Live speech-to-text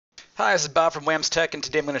Hi, this is Bob from Wham's Tech, and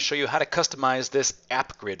today I'm going to show you how to customize this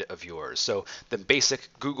app grid of yours. So the basic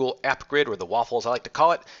Google app grid, or the Waffle as I like to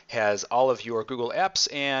call it, has all of your Google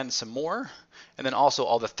apps and some more, and then also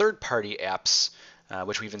all the third-party apps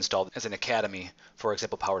which we've installed as an academy, for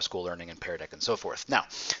example, PowerSchool Learning and Pear Deck and so forth. Now,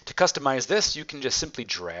 to customize this, you can just simply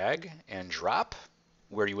drag and drop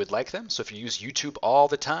where you would like them. So if you use YouTube all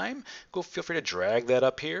the time, feel free to drag that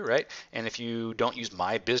up here, right? And if you don't use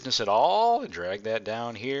My Business at all, drag that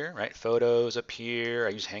down here, right? Photos up here. I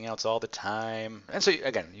use Hangouts all the time. And so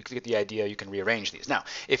again, you can get the idea. You can rearrange these. Now,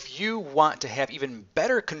 if you want to have even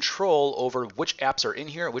better control over which apps are in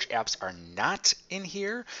here, which apps are not in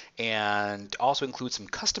here, and also include some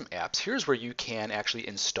custom apps, here's where you can actually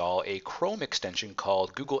install a Chrome extension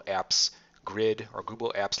called Google Apps Grid or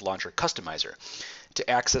Google Apps Launcher Customizer. To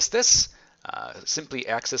access this, simply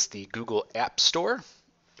access the Google App Store.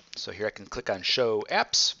 So here I can click on Show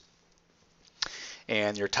Apps,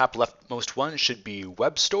 and your top leftmost one should be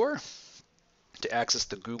Web Store. To access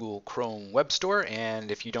the Google Chrome Web Store,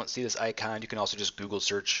 and if you don't see this icon, you can also just Google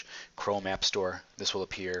search Chrome App Store. This will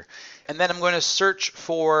appear. And then I'm going to search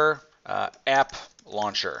for App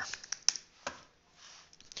Launcher.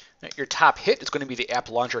 Your top hit is going to be the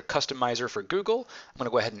App Launcher Customizer for Google. I'm going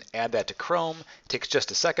to go ahead and add that to Chrome. It takes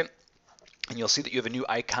just a second. And you'll see that you have a new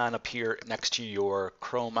icon up here next to your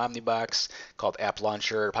Chrome Omnibox called App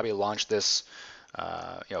Launcher. It'll probably launch this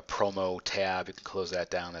promo tab. You can close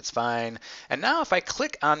that down. That's fine. And now if I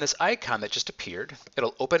click on this icon that just appeared,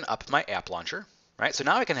 it'll open up my App Launcher. Right? So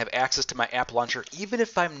now I can have access to my App Launcher even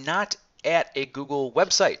if I'm not at a Google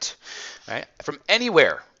website. Right? From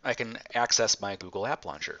anywhere, I can access my Google App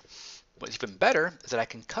Launcher. What's even better is that I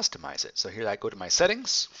can customize it. So here I go to my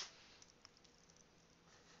settings.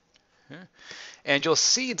 And you'll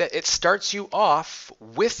see that it starts you off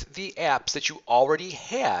with the apps that you already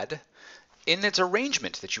had in its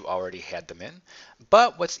arrangement that you already had them in.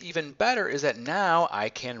 But what's even better is that now I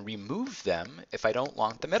can remove them if I don't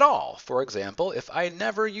want them at all. For example, if I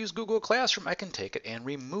never use Google Classroom, I can take it and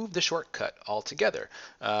remove the shortcut altogether.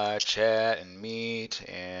 Chat and Meet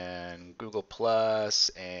and Google Plus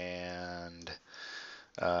and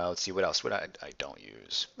let's see what else. What I don't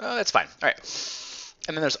use. That's fine. All right.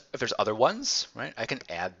 And then if there's other ones, right, I can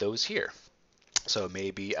add those here. So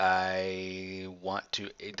maybe I want to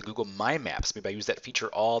add the Google My Maps. Maybe I use that feature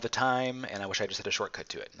all the time, and I wish I just had a shortcut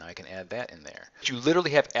to it. Now I can add that in there. You literally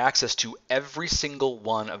have access to every single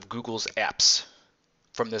one of Google's apps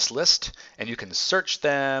from this list, and you can search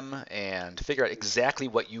them and figure out exactly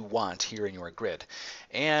what you want here in your grid.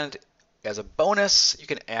 And as a bonus, you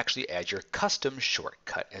can actually add your custom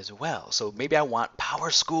shortcut as well. So maybe I want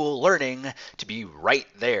PowerSchool Learning to be right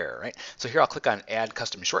there, right? So here I'll click on Add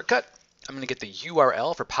Custom Shortcut. I'm going to get the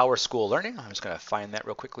URL for PowerSchool Learning. I'm just going to find that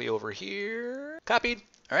real quickly over here. Copied.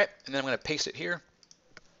 All right, and then I'm going to paste it here.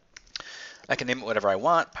 I can name it whatever I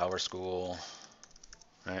want. PowerSchool,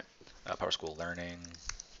 right? PowerSchool Learning.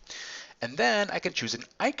 And then I can choose an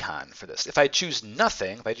icon for this. If I choose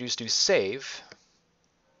nothing, if I choose to save,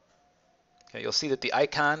 okay, you'll see that the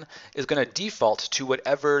icon is going to default to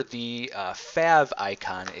whatever the fav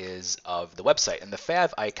icon is of the website. And the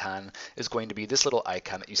fav icon is going to be this little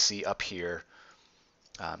icon that you see up here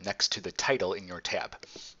next to the title in your tab.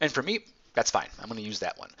 And for me, that's fine. I'm going to use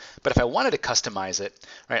that one. But if I wanted to customize it,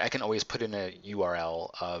 right, I can always put in a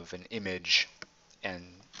URL of an image and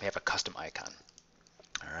have a custom icon.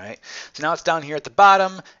 All right. So now it's down here at the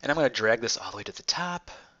bottom, and I'm going to drag this all the way to the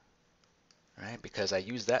top. Right, because I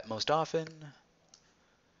use that most often.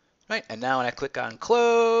 Right, and now when I click on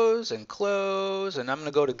close, and I'm going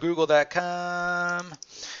to go to google.com,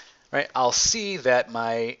 right, I'll see that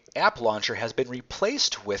my app launcher has been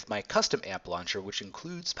replaced with my custom app launcher, which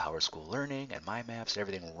includes PowerSchool Learning and My Maps and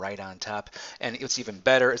everything right on top. And what's even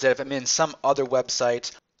better is that if I'm in some other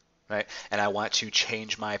website, right, and I want to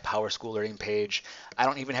change my PowerSchool Learning page, I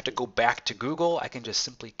don't even have to go back to Google. I can just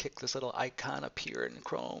simply click this little icon up here in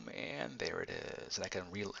Chrome, and there it is. And I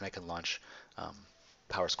can launch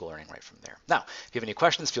PowerSchool Learning right from there. Now, if you have any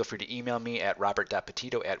questions, feel free to email me at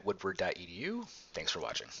robert.petito@woodward.edu. Thanks for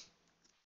watching.